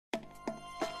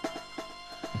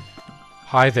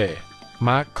Hi there,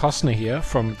 Mark Costner here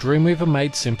from Dreamweaver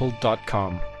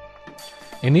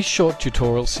In this short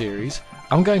tutorial series,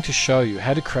 I'm going to show you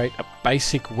how to create a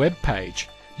basic web page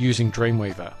using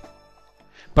Dreamweaver.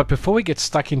 But before we get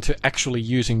stuck into actually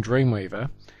using Dreamweaver,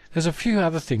 there's a few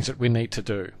other things that we need to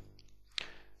do.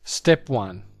 Step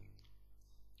 1.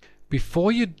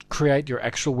 Before you create your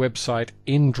actual website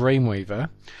in Dreamweaver,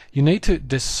 you need to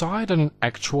decide on an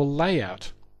actual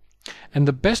layout. And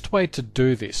the best way to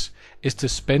do this is to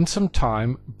spend some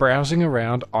time browsing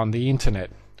around on the internet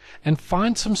and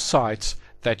find some sites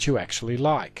that you actually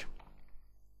like.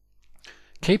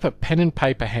 Keep a pen and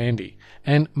paper handy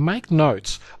and make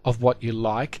notes of what you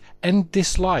like and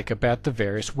dislike about the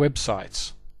various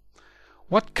websites.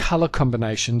 What color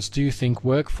combinations do you think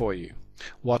work for you?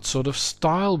 What sort of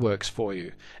style works for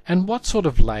you? And what sort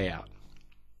of layout?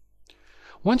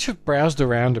 Once you've browsed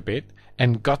around a bit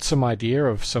and got some idea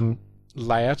of some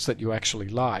layouts that you actually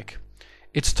like,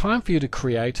 it's time for you to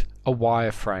create a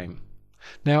wireframe.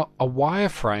 Now, a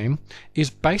wireframe is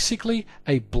basically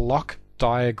a block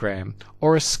diagram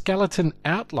or a skeleton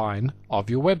outline of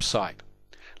your website.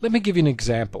 Let me give you an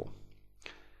example.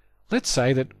 Let's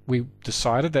say that we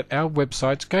decided that our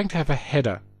website's going to have a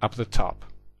header up the top.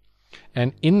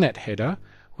 And in that header,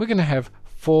 we're going to have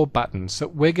 4 buttons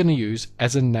that we're going to use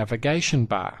as a navigation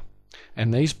bar.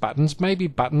 And these buttons may be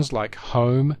buttons like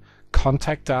Home,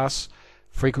 Contact Us,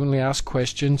 Frequently Asked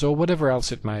Questions, or whatever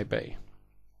else it may be.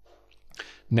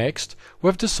 Next,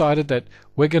 we've decided that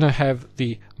we're going to have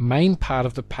the main part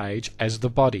of the page as the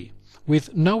body,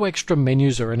 with no extra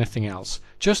menus or anything else,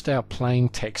 just our plain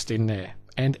text in there,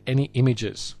 and any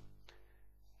images.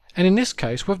 And in this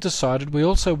case, we've decided we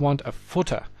also want a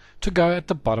footer to go at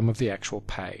the bottom of the actual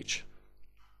page.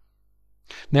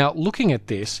 Now, looking at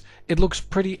this, it looks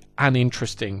pretty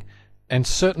uninteresting and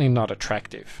certainly not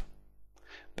attractive.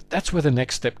 But that's where the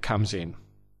next step comes in.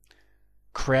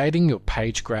 Creating your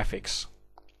page graphics.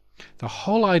 The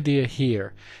whole idea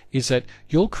here is that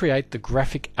you'll create the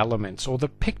graphic elements or the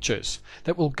pictures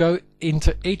that will go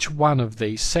into each one of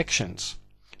these sections.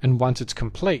 And once it's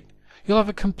complete, you'll have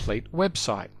a complete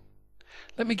website.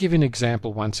 Let me give you an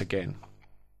example once again.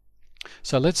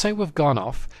 So let's say we've gone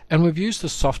off and we've used a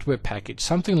software package,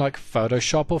 something like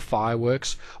Photoshop or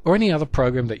Fireworks or any other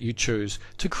program that you choose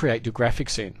to create your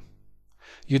graphics in.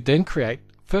 You'd then create,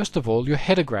 first of all, your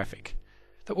header graphic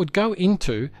that would go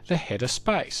into the header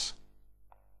space.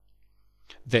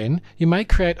 Then you may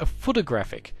create a footer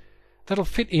graphic that'll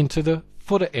fit into the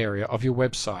footer area of your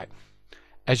website.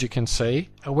 As you can see,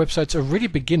 our website's already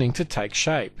beginning to take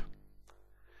shape.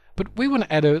 But we want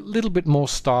to add a little bit more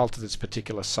style to this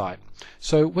particular site.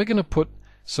 So we're going to put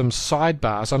some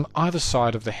sidebars on either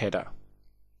side of the header.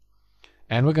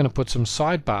 And we're going to put some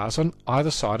sidebars on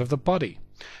either side of the body,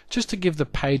 just to give the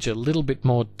page a little bit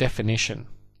more definition.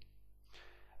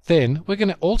 Then we're going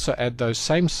to also add those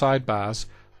same sidebars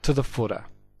to the footer.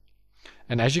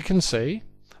 And as you can see,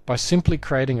 by simply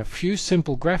creating a few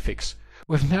simple graphics,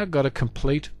 we've now got a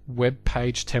complete web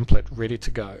page template ready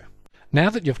to go. Now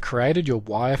that you've created your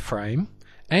wireframe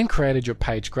and created your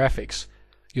page graphics,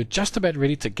 you're just about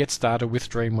ready to get started with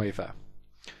Dreamweaver.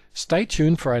 Stay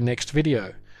tuned for our next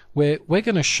video, where we're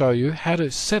going to show you how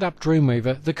to set up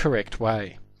Dreamweaver the correct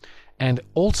way, and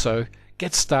also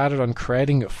get started on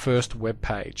creating your first web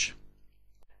page.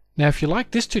 Now, if you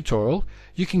like this tutorial,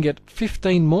 you can get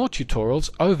 15 more tutorials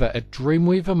over at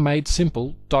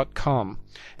dreamweavermadesimple.com,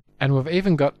 and we've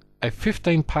even got a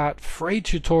 15-part free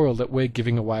tutorial that we're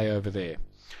giving away over there.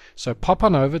 So pop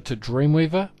on over to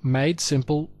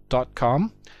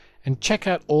dreamweavermadesimple.com and check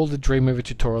out all the Dreamweaver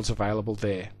tutorials available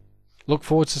there. Look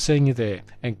forward to seeing you there,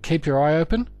 and keep your eye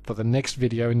open for the next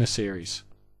video in the series.